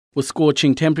With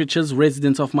scorching temperatures,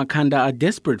 residents of Makhanda are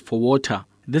desperate for water.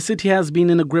 The city has been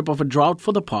in the grip of a drought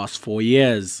for the past 4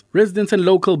 years. Residents and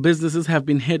local businesses have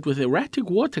been hit with erratic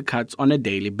water cuts on a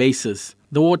daily basis.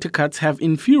 The water cuts have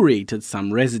infuriated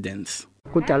some residents.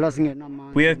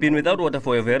 We have been without water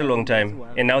for a very long time,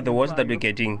 and now the water that we're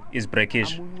getting is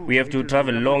brackish. We have to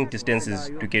travel long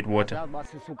distances to get water.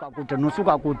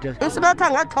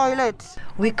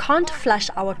 We can't flush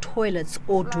our toilets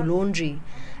or do laundry,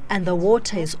 and the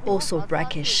water is also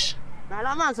brackish.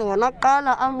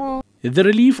 The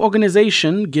relief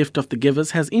organization Gift of the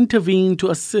Givers has intervened to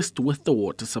assist with the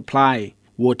water supply.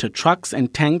 Water trucks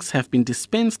and tanks have been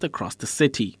dispensed across the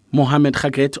city. Mohammed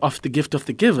Khaget of the Gift of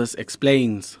the Givers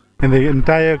explains. And the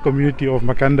entire community of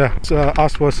Makhanda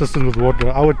asked for assistance with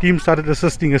water. Our team started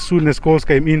assisting as soon as calls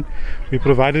came in. We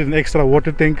provided an extra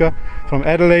water tanker from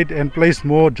Adelaide and placed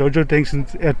more JoJo tanks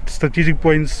at strategic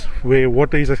points where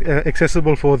water is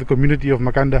accessible for the community of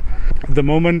Makhanda. At the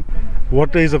moment,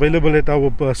 water is available at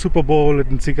our Super Bowl at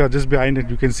Nsika, just behind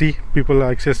it. You can see people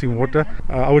are accessing water.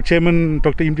 Our chairman,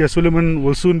 Dr. Imtiaz Suleiman,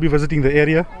 will soon be visiting the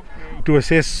area to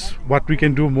assess what we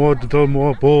can do more to drill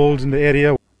more boreholes in the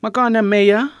area. Makhanda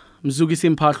Mayor Mzugi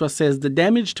Simphahlwa says the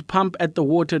damaged pump at the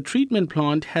water treatment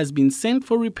plant has been sent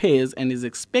for repairs and is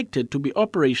expected to be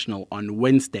operational on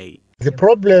Wednesday. The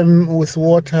problem with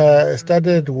water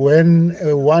started when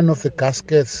one of the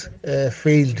gaskets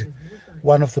failed,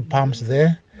 one of the pumps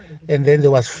there, and then there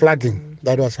was flooding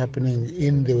that was happening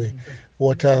in the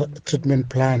water treatment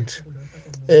plant.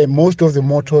 Most of the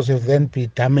motors have then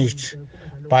been damaged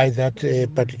by that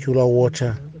particular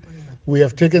water. We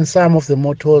have taken some of the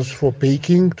motors for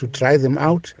baking to try them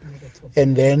out,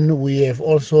 and then we have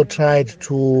also tried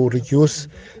to reduce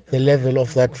the level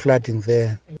of that flooding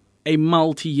there. A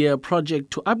multi-year project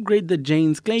to upgrade the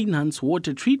Janes Kleinhans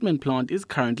water treatment plant is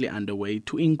currently underway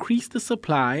to increase the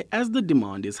supply as the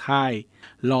demand is high.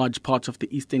 Large parts of the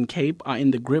Eastern Cape are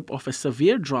in the grip of a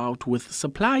severe drought with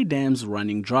supply dams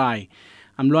running dry.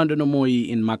 I'm Lwando Nomoyi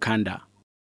in Makhanda.